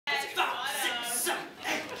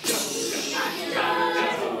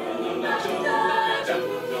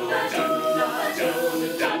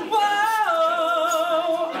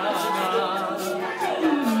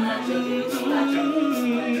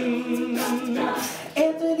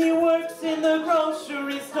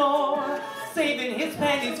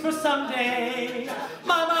for someday.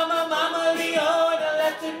 Mama, Leona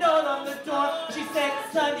left a note on the door. She said,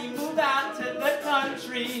 Sonny, move out to the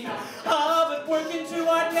country. Oh, but working too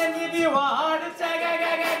hard can give you a heart attack.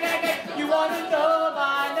 You want to know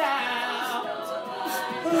by now.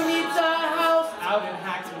 Who needs a house out in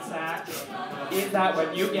Hackensack? Is that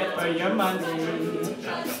what you get for your money?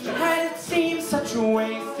 And it seems such a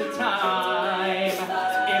waste of time.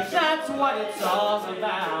 If that's what it's all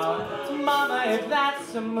about, Mama, if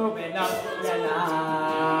that's a moving up, then I'm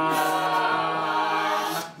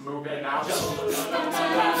moving out.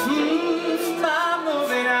 I'm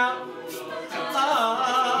moving out.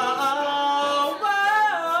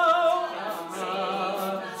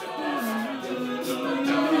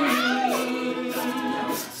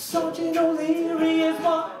 Sergeant O'Leary is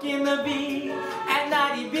walking the beat. At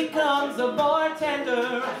night he becomes a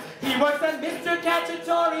bartender. He works at Mr.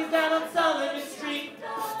 Cacciatore's down on Sullivan Street,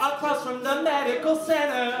 across from the medical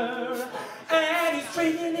center. And he's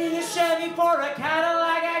trading in his Chevy for a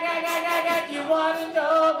Cadillac. You want to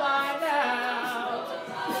know by now.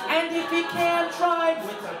 And if he can't drive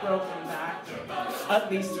with a broken back,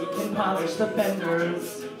 at least he can polish the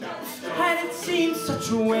fenders. And it seems such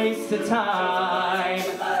a waste of time.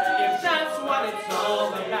 If that's what it's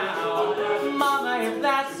all about, Mama, if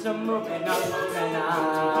that's a moving up, then I'm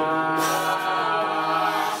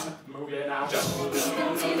moving out.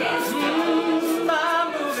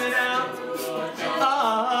 I'm moving out.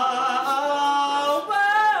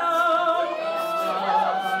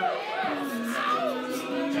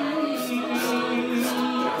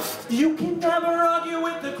 You can never argue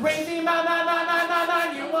with the crazy man.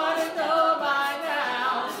 You want to know by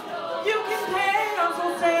now. You can pay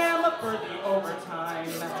Uncle Sam for the overtime.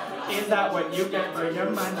 Is that what you get for your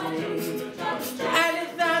money? And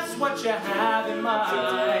if that's what you have in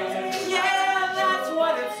mind, yeah, that's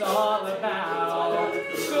what it's all about.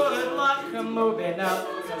 Good luck moving up,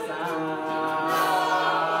 'cause I'm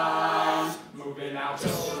moving out.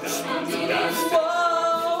 Whoa,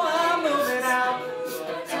 I'm moving out.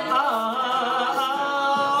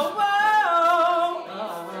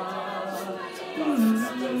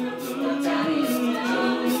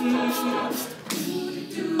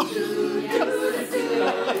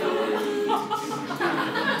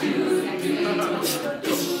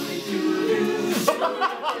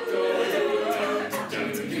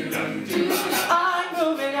 I'm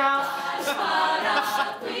moving out.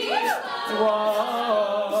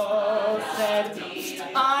 Whoa, said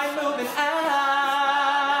I'm moving out.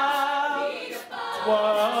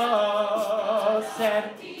 Whoa, said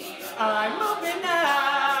I'm moving out.